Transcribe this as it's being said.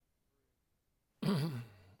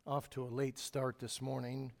Off to a late start this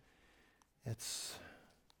morning. It's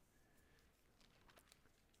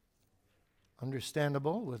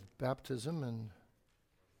understandable with baptism and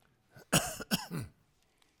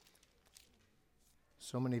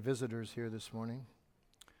so many visitors here this morning.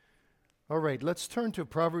 All right, let's turn to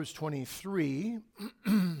Proverbs 23,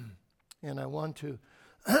 and I want to,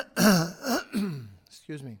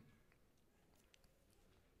 excuse me,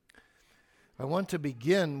 I want to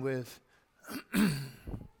begin with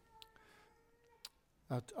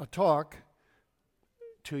a talk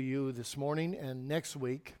to you this morning and next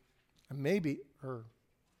week, and not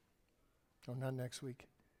next week,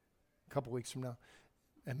 a couple weeks from now.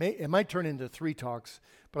 It might turn into 3 talks,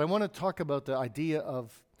 but I want to talk about the idea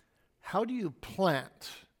of how do you plant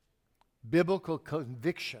biblical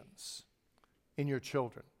convictions in your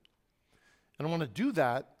children. And I want to do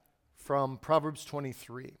that from Proverbs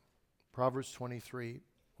 23. Proverbs 23.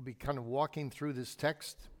 We'll be kind of walking through this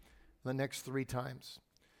text the next 3 times.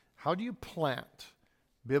 How do you plant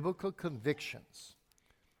biblical convictions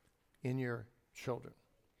in your children?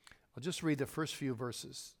 I'll just read the first few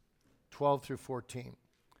verses, 12 through 14.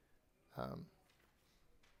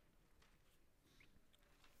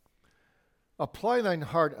 Apply thine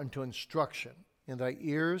heart unto instruction, and thy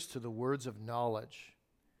ears to the words of knowledge.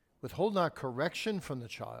 Withhold not correction from the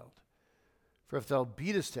child. For if thou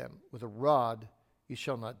beatest him with a rod, he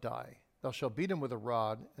shall not die. Thou shalt beat him with a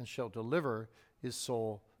rod, and shalt deliver his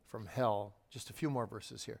soul from hell. Just a few more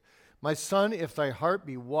verses here. My son, if thy heart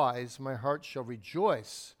be wise, my heart shall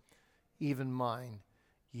rejoice, even mine.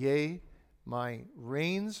 Yea, my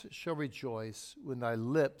reins shall rejoice when thy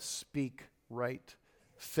lips speak right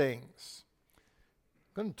things.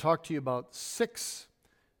 I'm going to talk to you about 6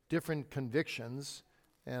 different convictions,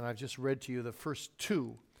 and I've just read to you the first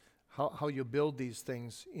 2, how you build these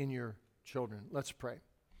things in your children. Let's pray.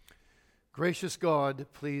 Gracious God,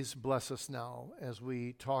 please bless us now as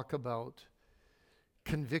we talk about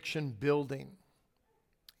conviction building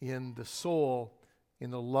in the soul,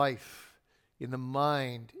 in the life, in the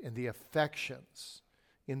mind, in the affections,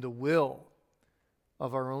 in the will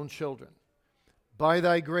of our own children. By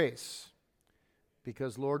thy grace,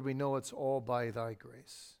 because, Lord, we know it's all by thy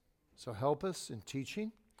grace. So help us in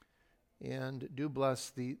teaching, and do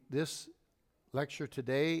bless this lecture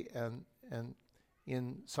today and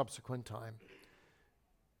in subsequent time.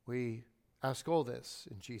 We ask all this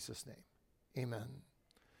in Jesus' name. Amen.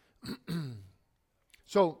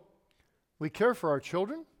 So, we care for our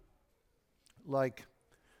children like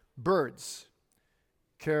birds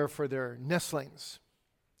care for their nestlings,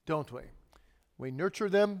 don't we? We nurture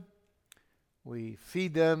them. We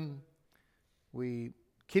feed them, we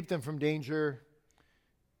keep them from danger,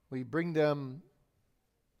 we bring them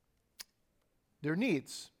their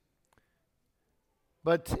needs.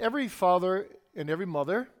 But every father and every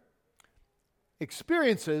mother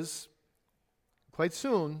experiences quite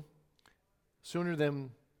soon, sooner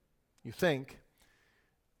than you think,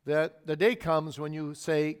 that the day comes when you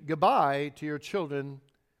say goodbye to your children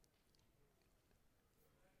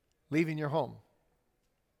leaving your home.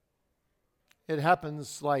 It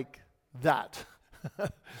happens like that.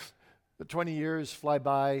 The 20 years fly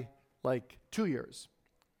by like 2 years.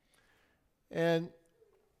 And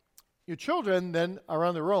your children then are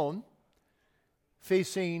on their own,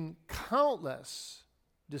 facing countless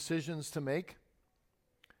decisions to make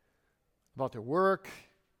about their work,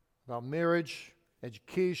 about marriage,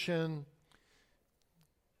 education,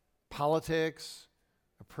 politics,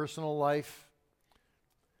 their personal life.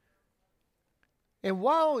 And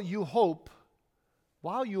while you hope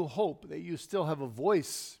that you still have a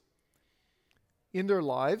voice in their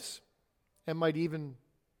lives and might even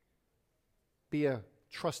be a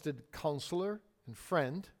trusted counselor and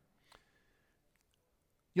friend,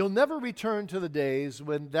 you'll never return to the days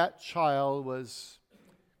when that child was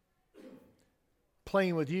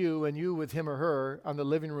playing with you and you with him or her on the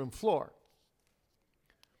living room floor.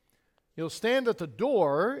 You'll stand at the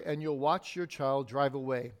door and you'll watch your child drive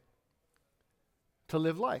away to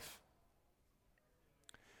live life.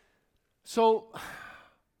 So,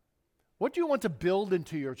 what do you want to build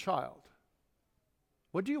into your child?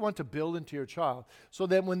 What do you want to build into your child so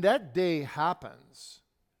that when that day happens,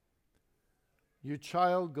 your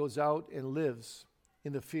child goes out and lives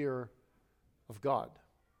in the fear of God?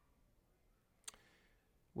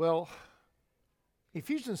 Well,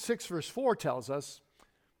 Ephesians 6 verse 4 tells us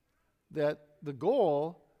that the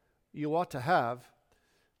goal you ought to have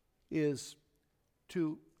is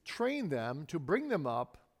to train them, to bring them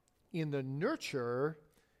up in the nurture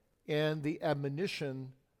and the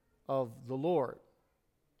admonition of the Lord.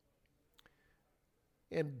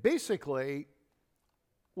 And basically,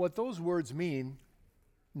 what those words mean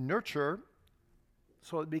nurture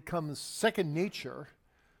so it becomes second nature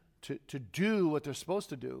to do what they're supposed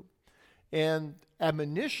to do. And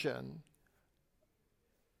admonition,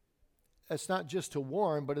 it's not just to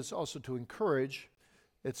warn, but it's also to encourage.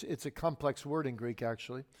 It's a complex word in Greek,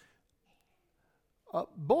 actually.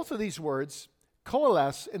 Both of these words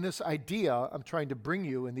coalesce in this idea I'm trying to bring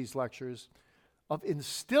you in these lectures of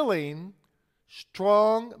instilling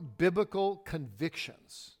strong biblical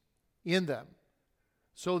convictions in them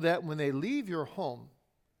so that when they leave your home,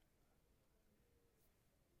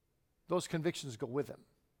 those convictions go with them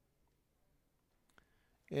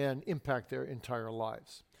and impact their entire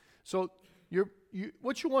lives. So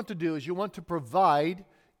what you want to do is you want to provide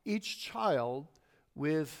each child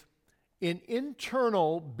with an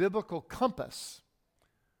internal biblical compass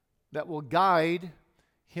that will guide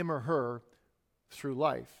him or her through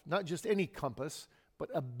life. Not just any compass, but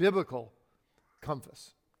a biblical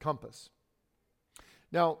compass.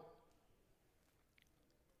 Now,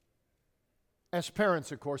 as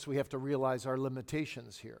parents, of course, we have to realize our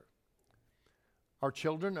limitations here. Our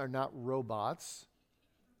children are not robots.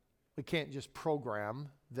 We can't just program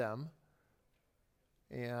them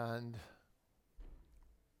and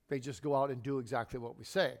they just go out and do exactly what we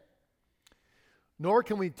say. Nor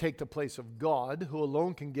can we take the place of God, who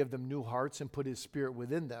alone can give them new hearts and put His Spirit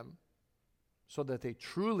within them so that they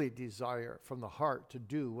truly desire from the heart to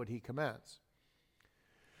do what He commands.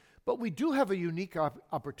 But we do have a unique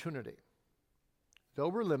opportunity, though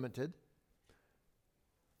we're limited,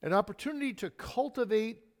 an opportunity to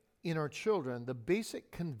cultivate in our children the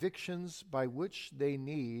basic convictions by which they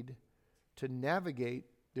need to navigate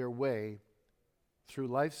their way through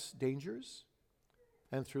life's dangers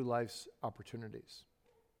and through life's opportunities.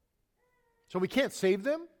 So we can't save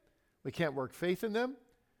them, we can't work faith in them,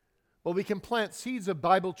 but we can plant seeds of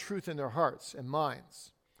Bible truth in their hearts and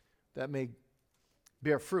minds that may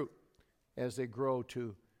bear fruit as they grow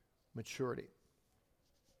to maturity.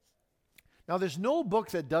 Now, there's no book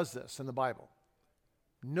that does this in the Bible.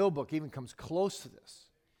 No book even comes close to this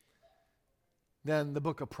than the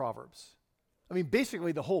book of Proverbs. I mean,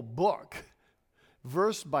 basically the whole book,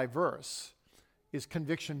 verse by verse, is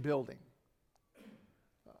conviction building.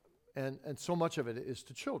 And so much of it is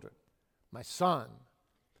to children. My son,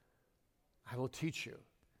 I will teach you.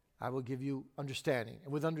 I will give you understanding.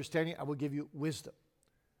 And with understanding, I will give you wisdom.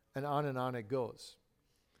 And on it goes.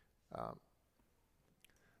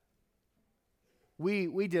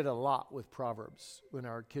 We did a lot with Proverbs when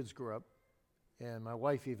our kids grew up, and my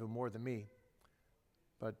wife even more than me.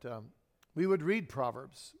 But we would read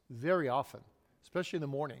Proverbs very often, especially in the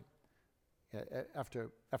morning, after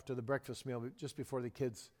the breakfast meal, just before the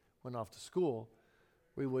kids went off to school.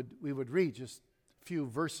 We would read just a few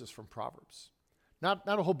verses from Proverbs, not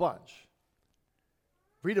a whole bunch.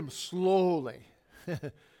 Read them slowly.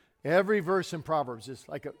 Every verse in Proverbs is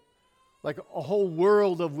like a whole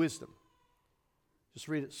world of wisdom. Just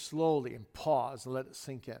read it slowly and pause and let it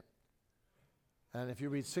sink in. And if you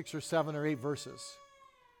read 6 or 7 or 8 verses,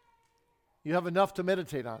 you have enough to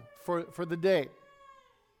meditate on for the day.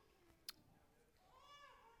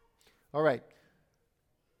 All right.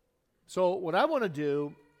 So what I want to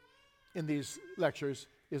do in these lectures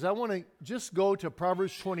is I want to just go to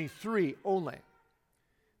Proverbs 23 only.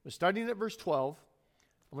 We're starting at verse 12.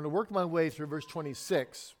 I'm going to work my way through verse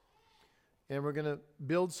 26, and we're going to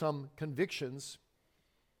build some convictions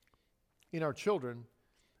in our children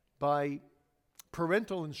by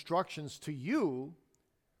parental instructions to you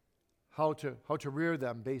how to rear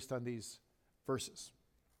them based on these verses.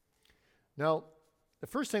 Now, the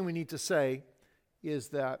first thing we need to say is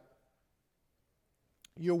that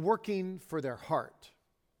you're working for their heart.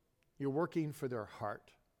 You're working for their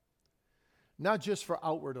heart, not just for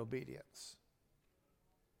outward obedience.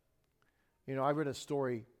 You know, I read a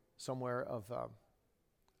story somewhere of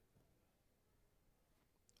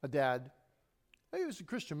a dad. He was a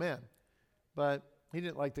Christian man, but he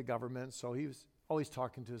didn't like the government, so he was always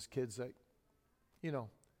talking to his kids that, you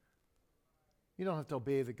don't have to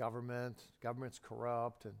obey the government. Government's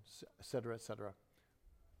corrupt, and et cetera, et cetera.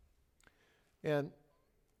 And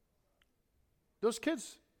those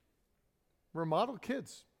kids were model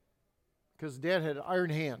kids because dad had an iron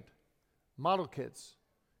hand. Model kids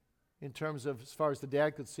in terms of, as far as the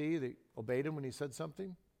dad could see, they obeyed him when he said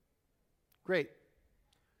something. Great.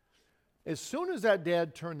 As soon as that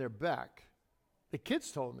dad turned their back, the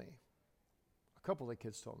kids told me, a couple of the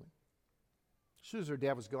kids told me, as soon as their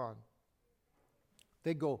dad was gone,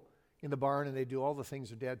 they'd go in the barn and they'd do all the things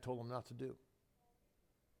their dad told them not to do.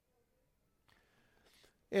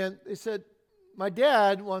 And they said, my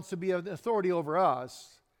dad wants to be an authority over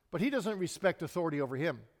us, but he doesn't respect authority over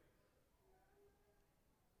him.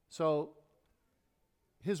 So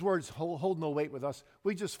his words hold no weight with us.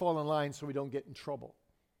 We just fall in line so we don't get in trouble.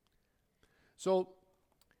 So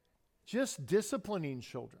just disciplining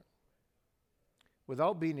children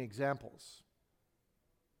without being examples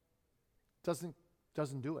doesn't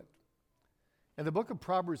do it. And the book of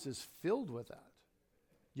Proverbs is filled with that.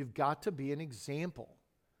 You've got to be an example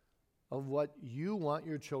of what you want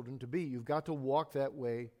your children to be. You've got to walk that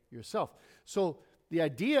way yourself. So the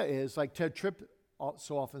idea is, like Ted Tripp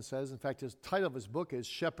so often says, in fact, his title of his book is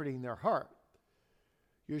Shepherding Their Heart.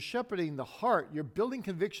 You're shepherding the heart. You're building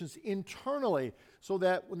convictions internally so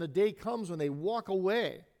that when the day comes when they walk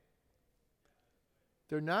away,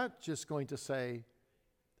 they're not just going to say,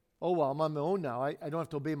 oh, well, I'm on my own now. I don't have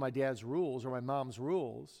to obey my dad's rules or my mom's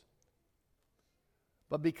rules.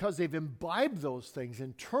 But because they've imbibed those things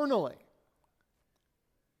internally,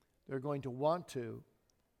 they're going to want to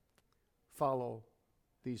follow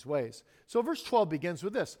these ways. So verse 12 begins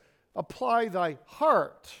with this: apply thy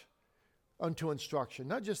heart unto instruction,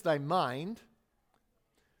 not just thy mind,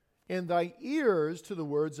 and thy ears to the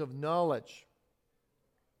words of knowledge.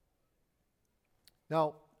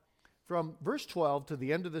 Now, from verse 12 to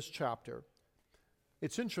the end of this chapter,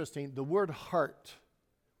 it's interesting, the word heart,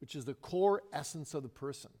 which is the core essence of the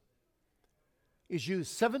person, is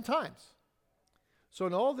used 7 times. So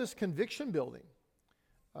in all this conviction building,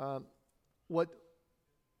 what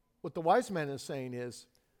the wise man is saying is,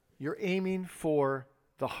 you're aiming for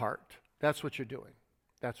the heart. That's what you're doing.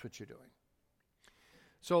 That's what you're doing.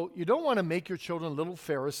 So you don't want to make your children little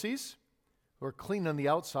Pharisees who are clean on the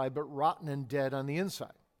outside but rotten and dead on the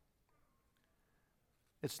inside.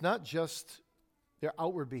 It's not just their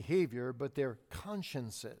outward behavior, but their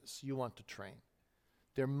consciences you want to train,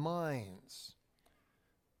 their minds,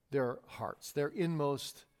 their hearts, their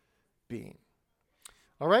inmost being.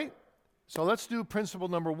 All right? So let's do principle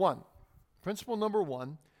number 1. Principle number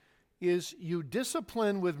 1 is you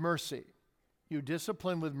discipline with mercy. You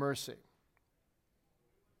discipline with mercy.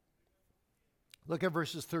 Look at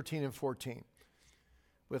verses 13 and 14.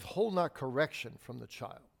 Withhold not correction from the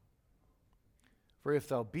child. For if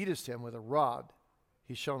thou beatest him with a rod,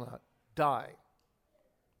 he shall not die,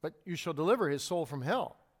 but you shall deliver his soul from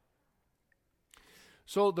hell.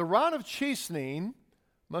 So the rod of chastening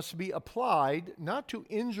must be applied not to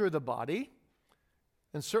injure the body,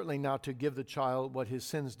 and certainly not to give the child what his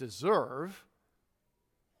sins deserve,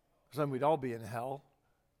 because then we'd all be in hell,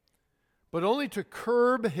 but only to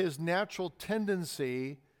curb his natural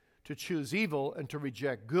tendency to choose evil and to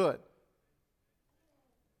reject good.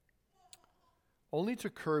 Only to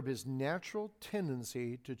curb his natural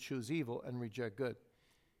tendency to choose evil and reject good.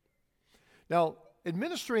 Now,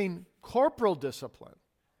 administering corporal discipline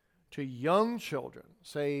to young children,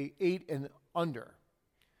 say 8 and under,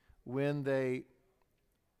 when they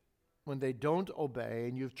don't obey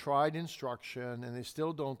and you've tried instruction and they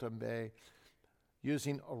still don't obey,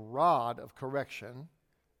 using a rod of correction,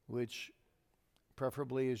 which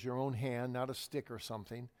preferably is your own hand, not a stick or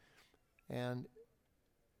something. And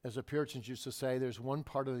as the Puritans used to say, there's one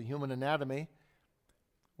part of the human anatomy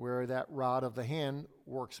where that rod of the hand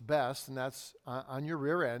works best, and that's on your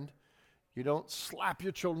rear end. You don't slap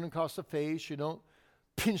your children across the face. You don't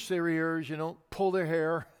pinch their ears. You don't pull their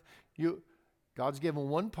hair. God's given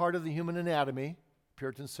one part of the human anatomy,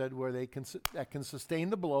 Puritans said, where that can sustain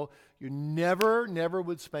the blow. You never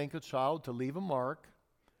would spank a child to leave a mark.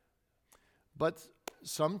 But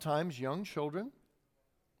sometimes young children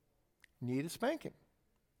need a spanking.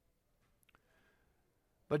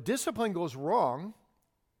 But discipline goes wrong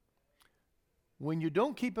when you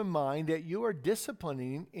don't keep in mind that you are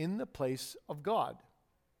disciplining in the place of God.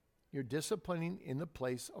 You're disciplining in the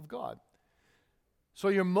place of God. So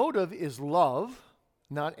your motive is love,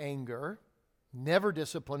 not anger. Never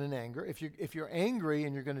discipline in anger. If you're angry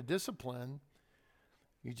and you're going to discipline,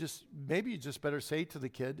 you just better say to the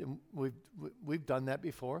kid, and we've done that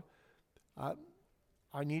before,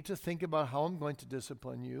 I need to think about how I'm going to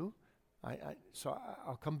discipline you. So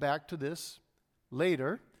I'll come back to this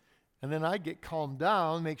later, and then I get calmed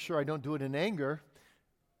down, make sure I don't do it in anger,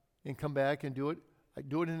 and come back and do it. I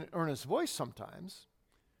do it in an earnest voice sometimes,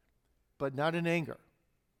 but not in anger.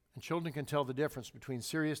 And children can tell the difference between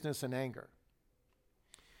seriousness and anger.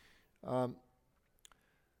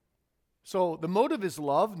 So the motive is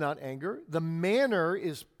love, not anger. The manner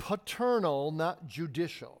is paternal, not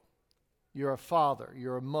judicial. You're a father,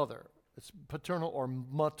 you're a mother. It's paternal or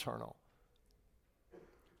maternal,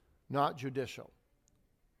 not judicial.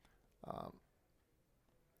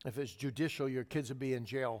 If it's judicial, your kids would be in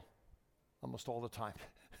jail almost all the time.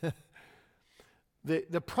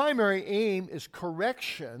 The primary aim is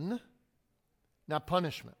correction, not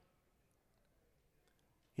punishment.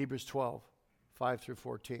 Hebrews 12, 5 through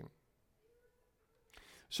 14.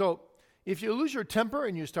 So, if you lose your temper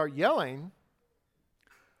and you start yelling,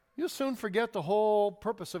 you'll soon forget the whole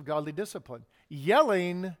purpose of godly discipline.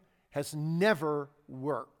 Yelling has never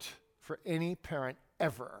worked for any parent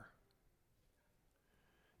ever.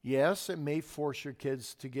 Yes, it may force your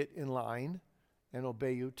kids to get in line and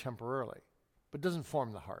obey you temporarily, but it doesn't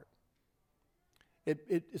form the heart.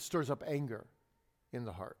 It stirs up anger in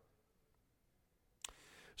the heart.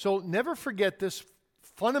 So never forget this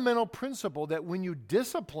fundamental principle that when you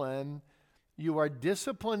discipline, you are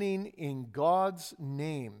disciplining in God's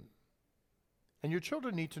name. And your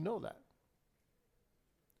children need to know that.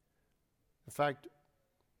 In fact,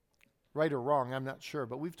 right or wrong, I'm not sure,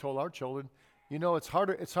 but we've told our children, you know, it's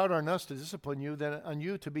harder on us to discipline you than on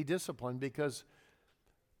you to be disciplined, because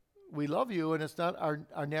we love you and it's not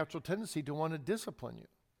our natural tendency to want to discipline you.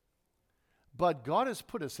 But God has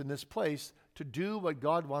put us in this place to do what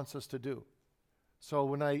God wants us to do. So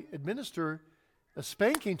when I administer a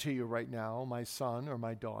spanking to you right now, my son or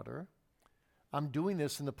my daughter, I'm doing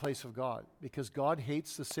this in the place of God, because God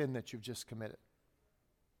hates the sin that you've just committed.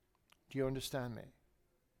 Do you understand me?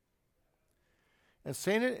 And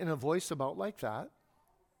saying it in a voice about like that,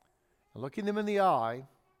 and looking them in the eye,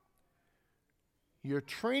 you're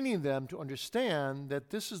training them to understand that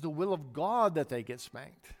this is the will of God that they get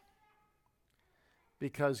spanked,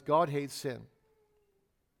 because God hates sin.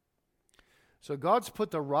 So God's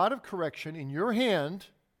put the rod of correction in your hand,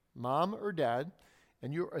 mom or dad,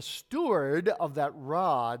 and you're a steward of that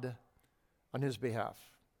rod on his behalf.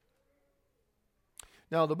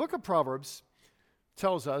 Now, the book of Proverbs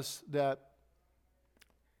tells us that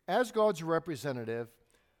as God's representative,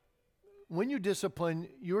 when you discipline,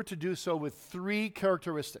 you're to do so with three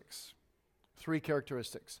characteristics. Three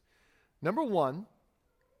characteristics. Number one,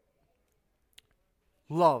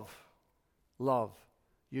 love. Love.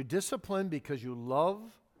 You discipline because you love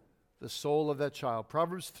the soul of that child.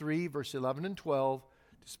 Proverbs 3, verse 11 and 12.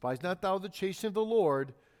 Despise not thou the chastening of the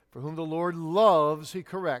Lord, for whom the Lord loves, he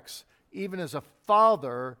corrects, even as a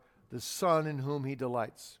father the son in whom he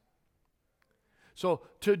delights. So,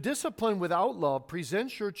 to discipline without love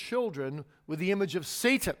presents your children with the image of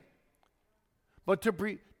Satan. But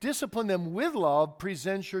to discipline them with love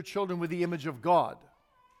presents your children with the image of God.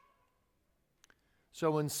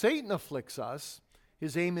 So when Satan afflicts us,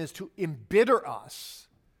 his aim is to embitter us,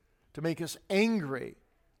 to make us angry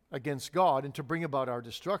against God, and to bring about our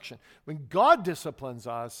destruction. When God disciplines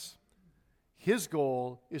us, his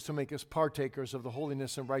goal is to make us partakers of the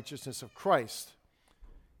holiness and righteousness of Christ.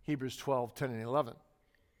 Hebrews 12, 10 and 11.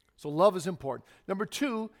 So love is important. Number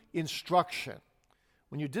two, instruction.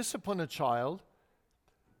 When you discipline a child,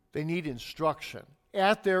 they need instruction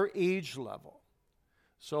at their age level.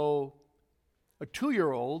 So a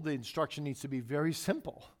 2-year-old, the instruction needs to be very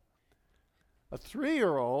simple. A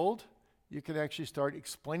 3-year-old, you can actually start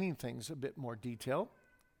explaining things a bit more detail,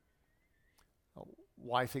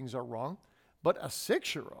 why things are wrong. But a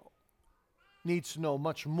 6-year-old needs to know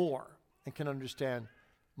much more and can understand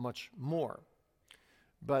much more.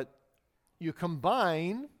 But you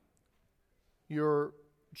combine your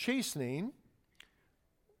chastening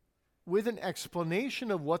with an explanation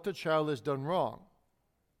of what the child has done wrong,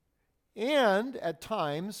 and at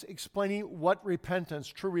times explaining what repentance,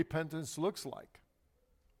 true repentance, looks like,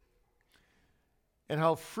 and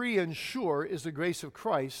how free and sure is the grace of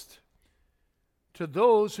Christ to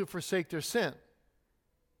those who forsake their sin,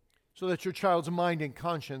 so that your child's mind and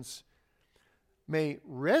conscience may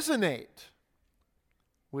resonate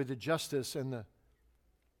with the justice and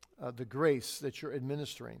the grace that you're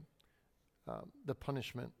administering the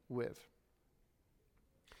punishment with.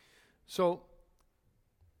 So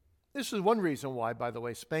this is one reason why, by the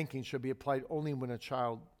way, spanking should be applied only when a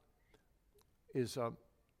child is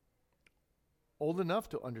old enough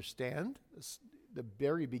to understand the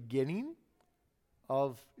very beginning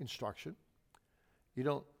of instruction. You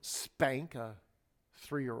don't spank a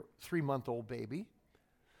 3-month-old baby.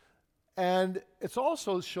 And it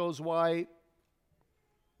also shows why,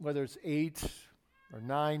 whether it's 8 or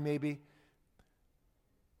 9 maybe,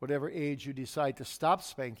 whatever age you decide to stop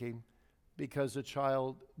spanking, because the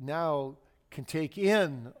child now can take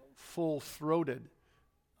in full-throated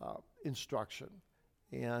instruction.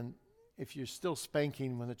 And if you're still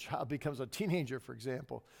spanking when the child becomes a teenager, for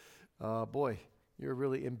example, boy, you're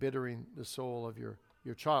really embittering the soul of your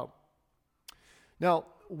child. Now,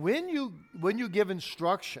 when you give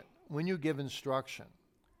instruction,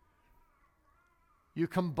 you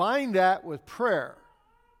combine that with prayer.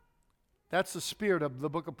 That's the spirit of the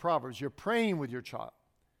book of Proverbs. You're praying with your child.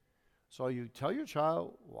 So you tell your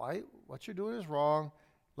child what you're doing is wrong,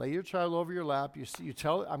 Lay your child over your lap. You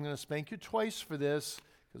tell, I'm going to spank you twice for this,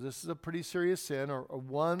 because this is a pretty serious sin, or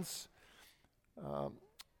once,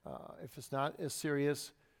 if it's not as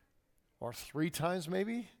serious, or 3 times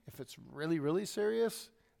maybe, if it's really, really serious.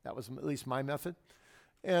 That was at least my method.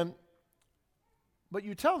 But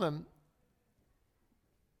you tell them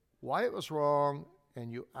why it was wrong,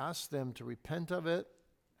 and you ask them to repent of it,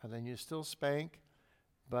 and then you still spank.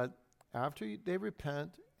 But after they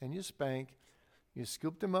repent and you spank, you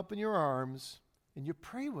scoop them up in your arms, and you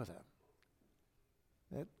pray with them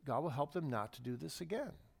that God will help them not to do this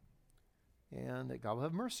again, and that God will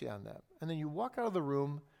have mercy on them. And then you walk out of the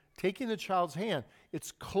room taking the child's hand.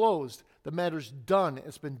 It's closed. The matter's done.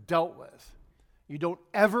 It's been dealt with. You don't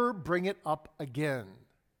ever bring it up again.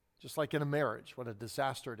 Just like in a marriage, what a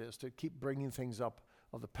disaster it is to keep bringing things up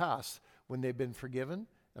of the past when they've been forgiven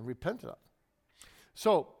and repented of.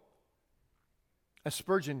 So, as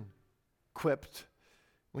Spurgeon quipped,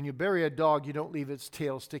 when you bury a dog, you don't leave its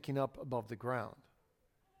tail sticking up above the ground.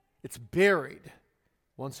 It's buried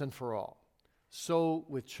once and for all. So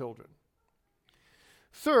with children.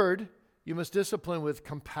 Third, you must discipline with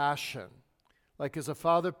compassion. Like as a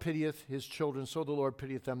father pitieth his children, so the Lord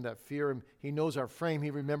pitieth them that fear him. He knows our frame. He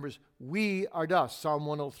remembers we are dust. Psalm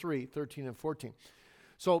 103, 13 and 14.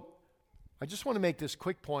 So I just want to make this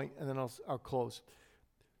quick point, and then I'll close.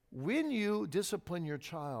 When you discipline your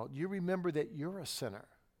child, you remember that you're a sinner.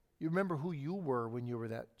 You remember who you were when you were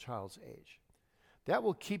that child's age. That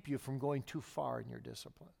will keep you from going too far in your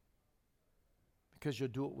discipline, because you'll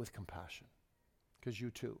do it with compassion, because you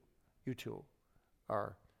too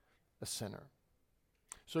are a sinner.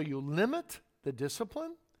 So you limit the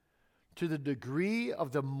discipline to the degree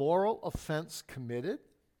of the moral offense committed,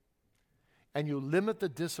 and you limit the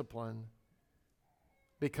discipline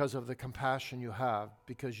because of the compassion you have,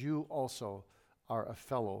 because you also are a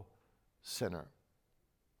fellow sinner.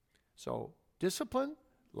 So discipline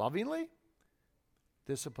lovingly,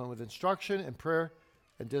 discipline with instruction and prayer,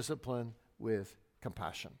 and discipline with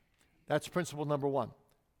compassion. That's principle number 1.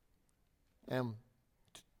 And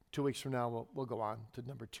 2 weeks from now, we'll go on to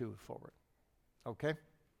number 2 forward. Okay?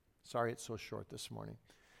 Sorry it's so short this morning.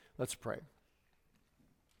 Let's pray.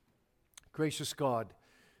 Gracious God,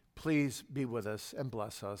 please be with us and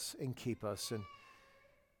bless us and keep us, and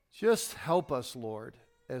just help us, Lord,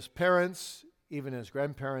 as parents, even as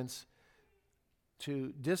grandparents,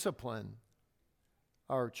 to discipline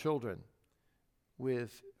our children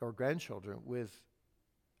or grandchildren with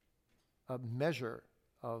a measure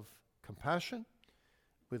of compassion,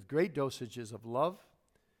 with great dosages of love,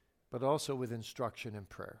 but also with instruction and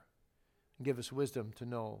prayer. And give us wisdom to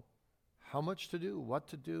know how much to do,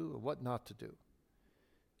 what not to do.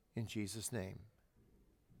 In Jesus' name,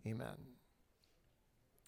 amen.